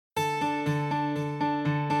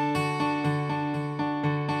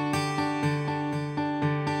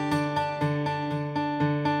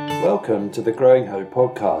Welcome to the Growing Hope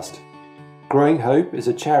podcast. Growing Hope is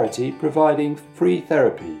a charity providing free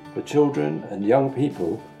therapy for children and young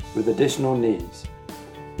people with additional needs,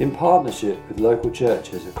 in partnership with local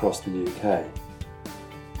churches across the UK.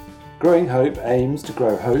 Growing Hope aims to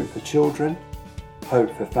grow hope for children,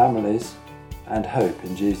 hope for families, and hope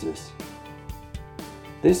in Jesus.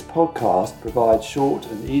 This podcast provides short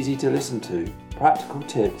and easy to listen to practical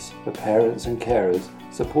tips for parents and carers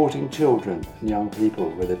supporting children and young people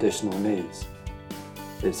with additional needs.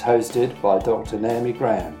 It's hosted by Dr. Naomi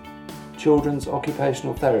Graham, children's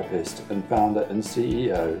occupational therapist and founder and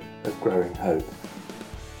CEO of Growing Hope.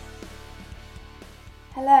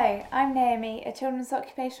 Hello, I'm Naomi, a children's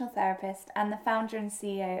occupational therapist and the founder and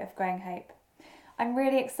CEO of Growing Hope. I'm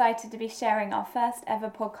really excited to be sharing our first ever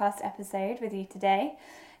podcast episode with you today.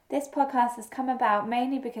 This podcast has come about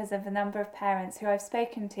mainly because of a number of parents who I've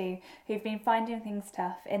spoken to who've been finding things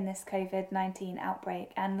tough in this COVID-19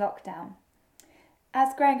 outbreak and lockdown.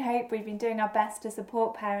 As Growing Hope, we've been doing our best to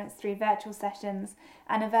support parents through virtual sessions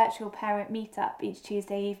and a virtual parent meetup each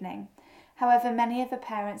Tuesday evening. However, many of the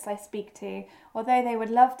parents I speak to, although they would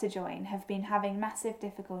love to join, have been having massive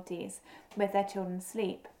difficulties with their children's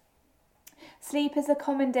sleep. Sleep is a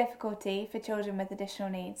common difficulty for children with additional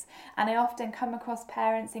needs, and I often come across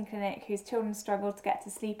parents in clinic whose children struggle to get to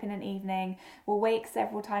sleep in an evening, will wake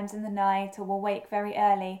several times in the night, or will wake very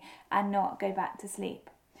early and not go back to sleep.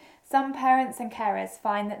 Some parents and carers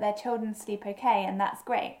find that their children sleep okay, and that's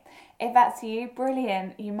great. If that's you,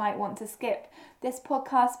 brilliant, you might want to skip this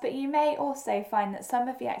podcast, but you may also find that some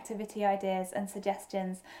of the activity ideas and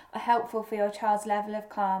suggestions are helpful for your child's level of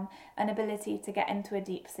calm and ability to get into a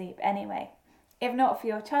deep sleep anyway. If not for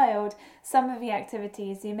your child, some of the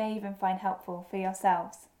activities you may even find helpful for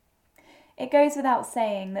yourselves. It goes without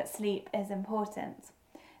saying that sleep is important.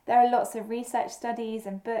 There are lots of research studies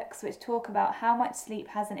and books which talk about how much sleep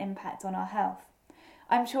has an impact on our health.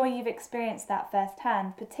 I'm sure you've experienced that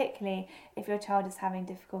firsthand, particularly if your child is having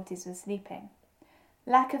difficulties with sleeping.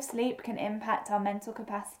 Lack of sleep can impact our mental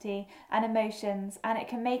capacity and emotions, and it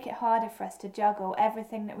can make it harder for us to juggle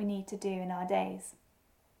everything that we need to do in our days.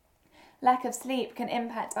 Lack of sleep can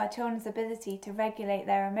impact our children's ability to regulate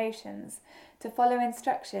their emotions, to follow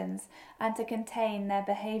instructions, and to contain their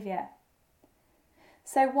behaviour.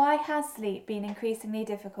 So why has sleep been increasingly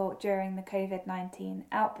difficult during the COVID-19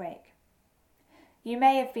 outbreak? You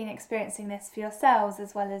may have been experiencing this for yourselves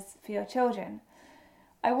as well as for your children.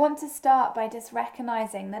 I want to start by just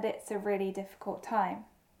recognising that it's a really difficult time.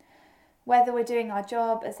 Whether we're doing our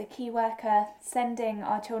job as a key worker, sending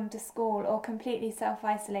our children to school, or completely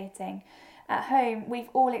self-isolating, at home we've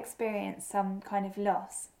all experienced some kind of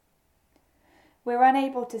loss. We're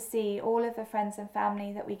unable to see all of the friends and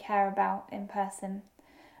family that we care about in person,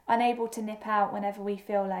 unable to nip out whenever we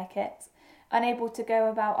feel like it, unable to go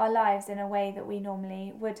about our lives in a way that we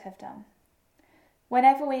normally would have done.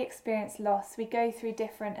 Whenever we experience loss, we go through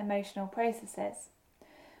different emotional processes.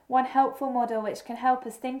 One helpful model which can help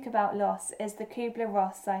us think about loss is the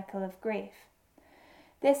Kubler-Ross cycle of grief.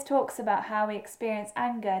 This talks about how we experience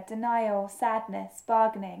anger, denial, sadness,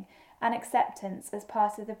 bargaining, and acceptance as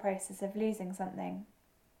part of the process of losing something.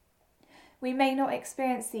 We may not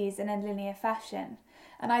experience these in a linear fashion,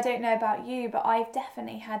 and I don't know about you, but I've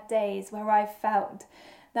definitely had days where I've felt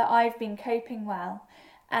that I've been coping well,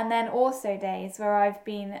 and then also days where I've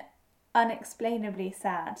been unexplainably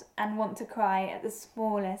sad and want to cry at the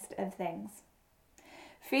smallest of things.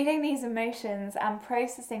 Feeling these emotions and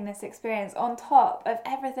processing this experience on top of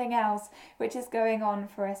everything else which is going on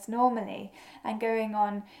for us normally and going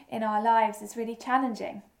on in our lives is really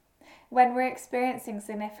challenging. When we're experiencing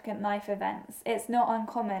significant life events, it's not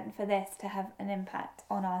uncommon for this to have an impact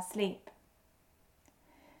on our sleep.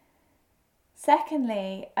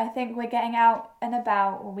 Secondly, I think we are getting out and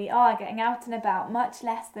about much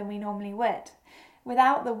less than we normally would.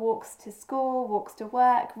 Without the walks to school, walks to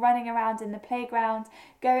work, running around in the playground,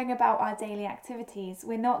 going about our daily activities,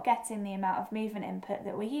 we're not getting the amount of movement input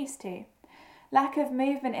that we're used to. Lack of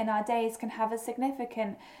movement in our days can have a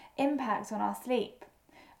significant impact on our sleep.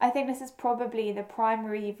 I think this is probably the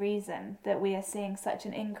primary reason that we are seeing such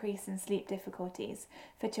an increase in sleep difficulties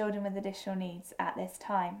for children with additional needs at this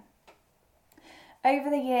time.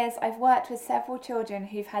 Over the years, I've worked with several children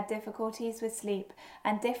who've had difficulties with sleep,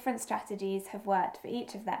 and different strategies have worked for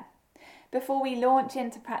each of them. Before we launch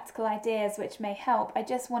into practical ideas which may help, I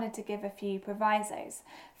just wanted to give a few provisos.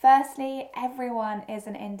 Firstly, everyone is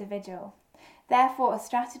an individual. Therefore, a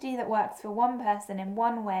strategy that works for one person in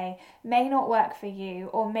one way may not work for you,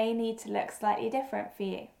 or may need to look slightly different for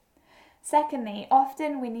you. Secondly,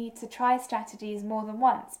 often we need to try strategies more than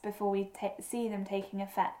once before we see them taking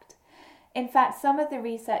effect. In fact, some of the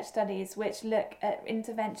research studies which look at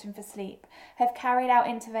intervention for sleep have carried out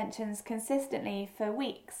interventions consistently for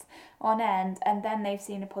weeks on end, and then they've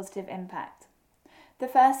seen a positive impact. The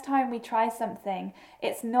first time we try something,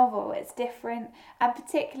 it's novel, it's different, and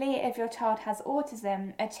particularly if your child has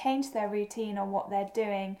autism, a change to their routine or what they're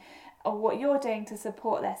doing or what you're doing to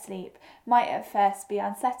support their sleep might at first be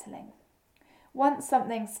unsettling. Once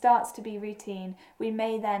something starts to be routine, we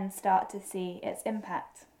may then start to see its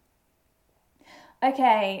impact.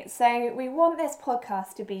 Okay, so we want this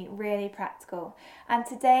podcast to be really practical, and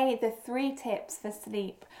today the 3 tips for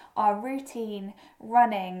sleep are routine,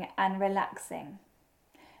 running, and relaxing.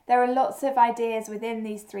 There are lots of ideas within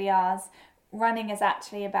these 3 R's. Running is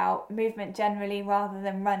actually about movement generally rather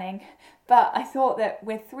than running, but I thought that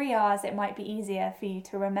with 3 R's it might be easier for you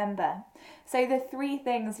to remember. So the 3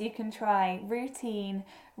 things you can try: routine,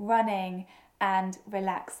 running, and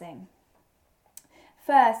relaxing.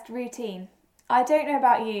 First, routine. I don't know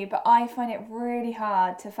about you, but I find it really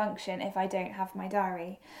hard to function if I don't have my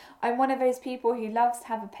diary. I'm one of those people who loves to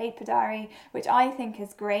have a paper diary, which I think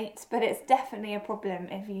is great, but it's definitely a problem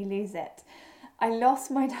if you lose it. I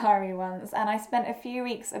lost my diary once and I spent a few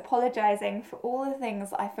weeks apologising for all the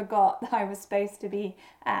things I forgot that I was supposed to be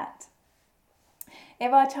at.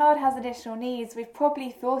 If our child has additional needs, we've probably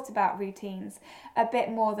thought about routines a bit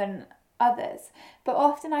more than others, but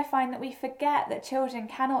often I find that we forget that children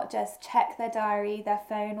cannot just check their diary, their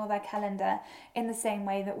phone or their calendar in the same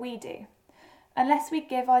way that we do. Unless we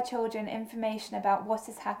give our children information about what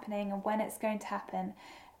is happening and when it's going to happen,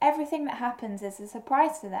 everything that happens is a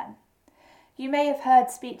surprise to them. You may have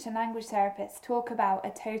heard speech and language therapists talk about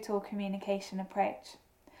a total communication approach.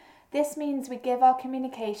 This means we give our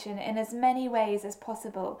communication in as many ways as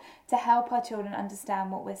possible to help our children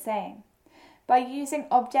understand what we're saying. By using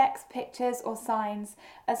objects, pictures or signs,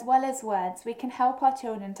 as well as words, we can help our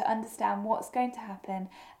children to understand what's going to happen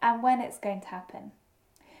and when it's going to happen.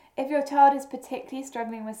 If your child is particularly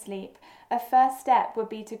struggling with sleep, a first step would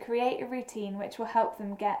be to create a routine which will help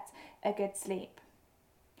them get a good sleep.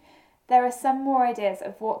 There are some more ideas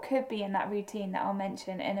of what could be in that routine that I'll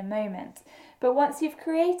mention in a moment, but once you've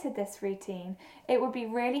created this routine, it would be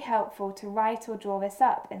really helpful to write or draw this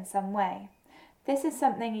up in some way. This is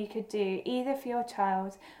something you could do either for your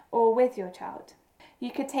child or with your child. You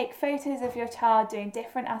could take photos of your child doing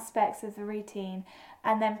different aspects of the routine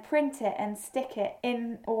and then print it and stick it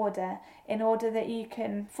in order that you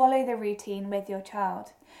can follow the routine with your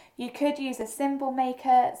child. You could use a symbol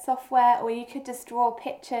maker software, or you could just draw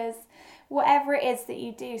pictures. Whatever it is that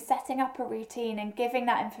you do, setting up a routine and giving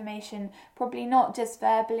that information, probably not just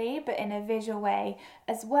verbally but in a visual way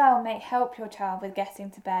as well, may help your child with getting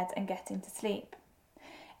to bed and getting to sleep.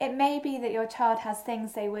 It may be that your child has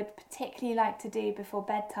things they would particularly like to do before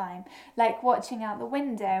bedtime, like watching out the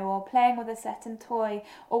window or playing with a certain toy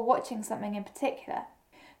or watching something in particular.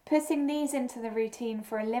 Putting these into the routine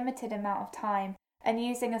for a limited amount of time and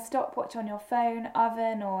using a stopwatch on your phone,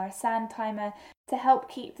 oven or a sand timer to help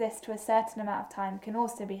keep this to a certain amount of time can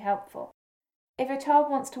also be helpful. If your child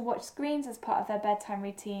wants to watch screens as part of their bedtime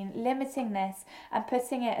routine, limiting this and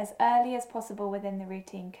putting it as early as possible within the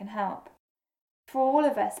routine can help. For all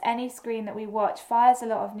of us, any screen that we watch fires a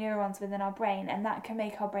lot of neurons within our brain, and that can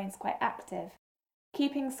make our brains quite active.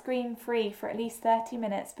 Keeping screen free for at least 30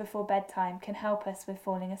 minutes before bedtime can help us with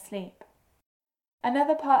falling asleep.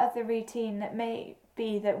 Another part of the routine that may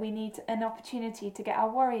be that we need an opportunity to get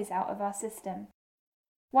our worries out of our system.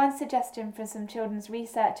 One suggestion from some children's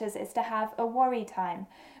researchers is to have a worry time,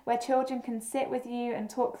 where children can sit with you and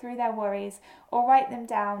talk through their worries, or write them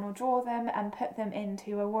down or draw them and put them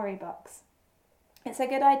into a worry box. It's a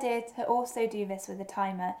good idea to also do this with a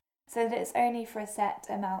timer, so that it's only for a set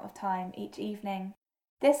amount of time each evening.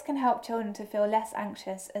 This can help children to feel less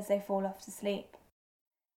anxious as they fall off to sleep.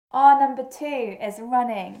 R number 2 is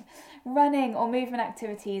running. Running or movement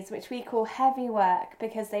activities, which we call heavy work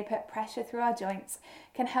because they put pressure through our joints,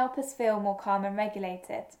 can help us feel more calm and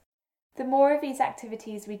regulated. The more of these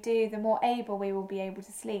activities we do, the more able we will be able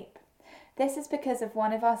to sleep. This is because of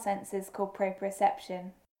one of our senses called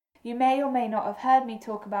proprioception. You may or may not have heard me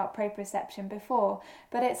talk about proprioception before,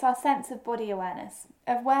 but it's our sense of body awareness,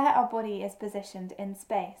 of where our body is positioned in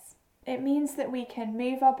space. It means that we can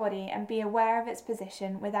move our body and be aware of its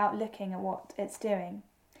position without looking at what it's doing.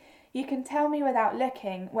 You can tell me without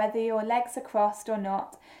looking whether your legs are crossed or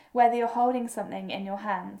not, whether you're holding something in your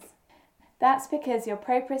hands. That's because your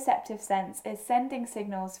proprioceptive sense is sending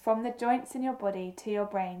signals from the joints in your body to your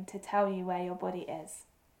brain to tell you where your body is.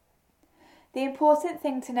 The important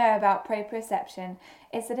thing to know about proprioception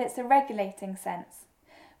is that it's a regulating sense.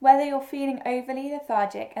 Whether you're feeling overly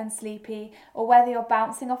lethargic and sleepy, or whether you're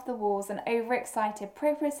bouncing off the walls and overexcited,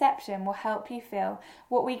 proprioception will help you feel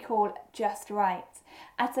what we call just right,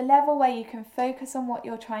 at a level where you can focus on what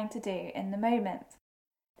you're trying to do in the moment.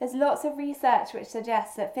 There's lots of research which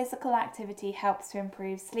suggests that physical activity helps to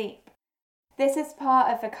improve sleep. This is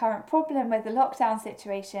part of the current problem with the lockdown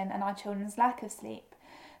situation and our children's lack of sleep.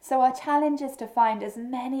 So our challenge is to find as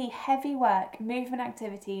many heavy work, movement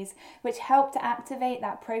activities which help to activate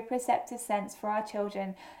that proprioceptive sense for our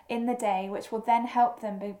children in the day, which will then help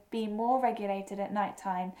them be more regulated at night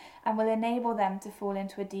time and will enable them to fall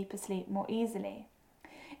into a deeper sleep more easily.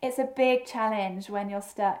 It's a big challenge when you're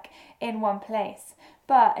stuck in one place,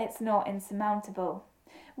 but it's not insurmountable.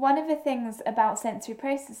 One of the things about sensory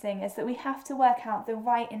processing is that we have to work out the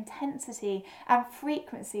right intensity and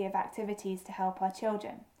frequency of activities to help our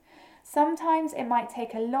children. Sometimes it might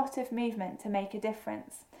take a lot of movement to make a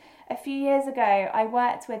difference. A few years ago, I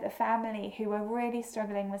worked with a family who were really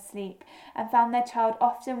struggling with sleep and found their child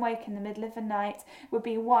often woke in the middle of the night, would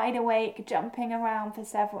be wide awake, jumping around for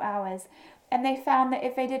several hours. And they found that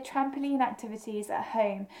if they did trampoline activities at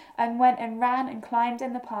home and went and ran and climbed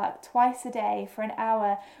in the park twice a day for an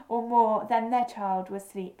hour or more, then their child would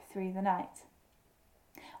sleep through the night.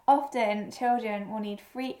 Often, children will need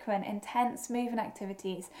frequent, intense movement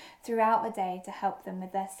activities throughout the day to help them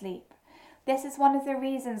with their sleep. This is one of the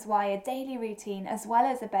reasons why a daily routine as well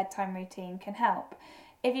as a bedtime routine can help.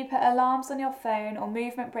 If you put alarms on your phone or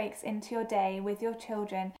movement breaks into your day with your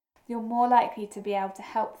children, you're more likely to be able to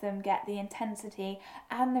help them get the intensity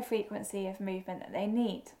and the frequency of movement that they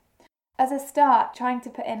need. As a start, trying to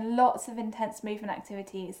put in lots of intense movement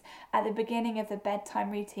activities at the beginning of the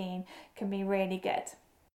bedtime routine can be really good.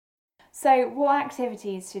 So what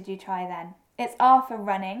activities should you try then? It's R for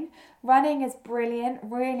running. Running is brilliant,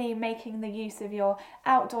 really making the use of your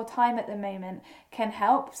outdoor time at the moment can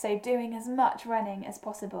help, so doing as much running as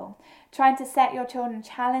possible. Trying to set your children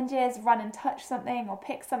challenges, run and touch something or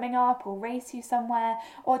pick something up or race you somewhere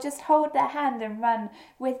or just hold their hand and run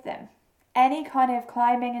with them. Any kind of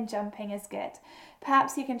climbing and jumping is good.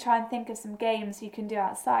 Perhaps you can try and think of some games you can do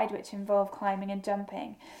outside which involve climbing and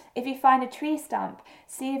jumping. If you find a tree stump,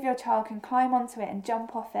 see if your child can climb onto it and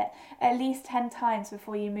jump off it at least 10 times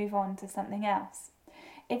before you move on to something else.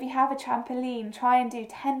 If you have a trampoline, try and do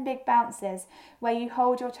 10 big bounces where you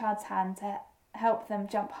hold your child's hand to help them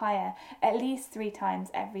jump higher at least 3 times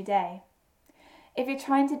every day. If you're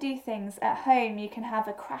trying to do things at home, you can have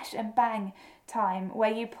a crash and bang time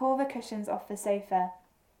where you pull the cushions off the sofa,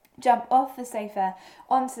 jump off the sofa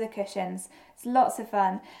onto the cushions. It's lots of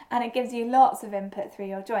fun and it gives you lots of input through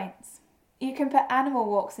your joints. You can put animal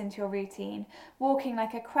walks into your routine. Walking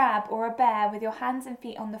like a crab or a bear with your hands and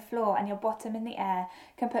feet on the floor and your bottom in the air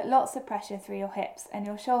can put lots of pressure through your hips and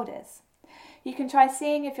your shoulders. You can try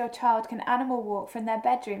seeing if your child can animal walk from their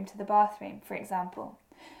bedroom to the bathroom, for example.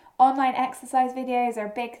 Online exercise videos are a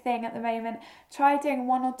big thing at the moment. Try doing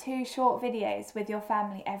 1 or 2 short videos with your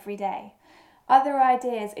family every day. Other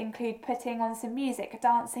ideas include putting on some music,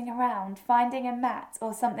 dancing around, finding a mat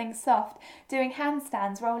or something soft, doing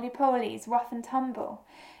handstands, roly-polies, rough and tumble.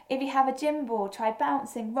 If you have a gym ball, try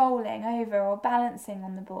bouncing, rolling over or balancing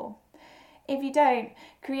on the ball. If you don't,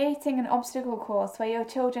 creating an obstacle course where your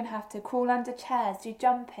children have to crawl under chairs, do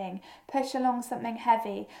jumping, push along something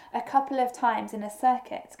heavy a couple of times in a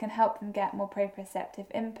circuit can help them get more proprioceptive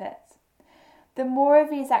input. The more of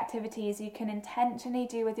these activities you can intentionally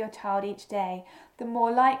do with your child each day, the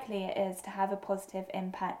more likely it is to have a positive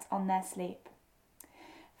impact on their sleep.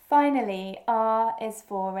 Finally, R is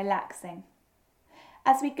for relaxing.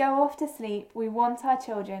 As we go off to sleep, we want our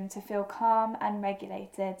children to feel calm and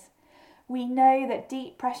regulated. We know that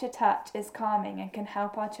deep pressure touch is calming and can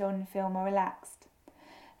help our children feel more relaxed.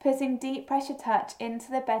 Putting deep pressure touch into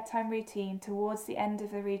the bedtime routine towards the end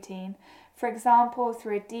of the routine, for example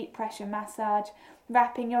through a deep pressure massage,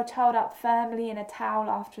 wrapping your child up firmly in a towel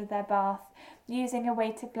after their bath, using a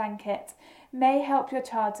weighted blanket, may help your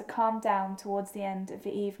child to calm down towards the end of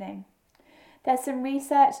the evening. There's some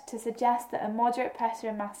research to suggest that a moderate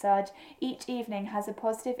pressure massage each evening has a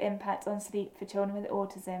positive impact on sleep for children with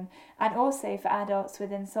autism and also for adults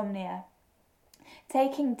with insomnia.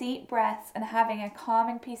 Taking deep breaths and having a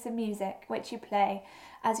calming piece of music which you play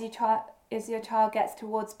as your child gets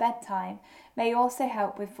towards bedtime may also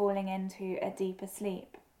help with falling into a deeper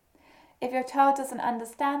sleep. If your child doesn't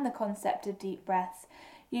understand the concept of deep breaths,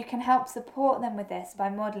 you can help support them with this by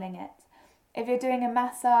modelling it. If you're doing a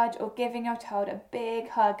massage or giving your child a big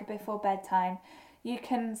hug before bedtime, you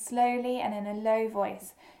can slowly and in a low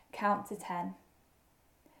voice count to 10.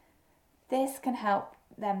 This can help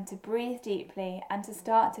them to breathe deeply and to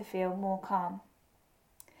start to feel more calm.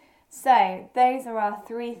 So those are our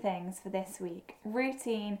 3 things for this week: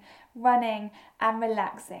 routine, running and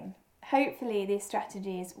relaxing. Hopefully these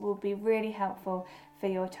strategies will be really helpful for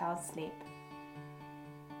your child's sleep.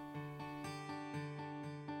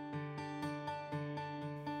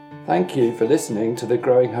 Thank you for listening to the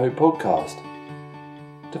Growing Hope podcast.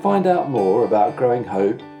 To find out more about Growing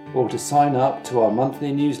Hope or to sign up to our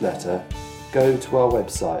monthly newsletter, go to our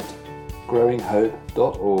website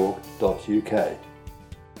growinghope.org.uk.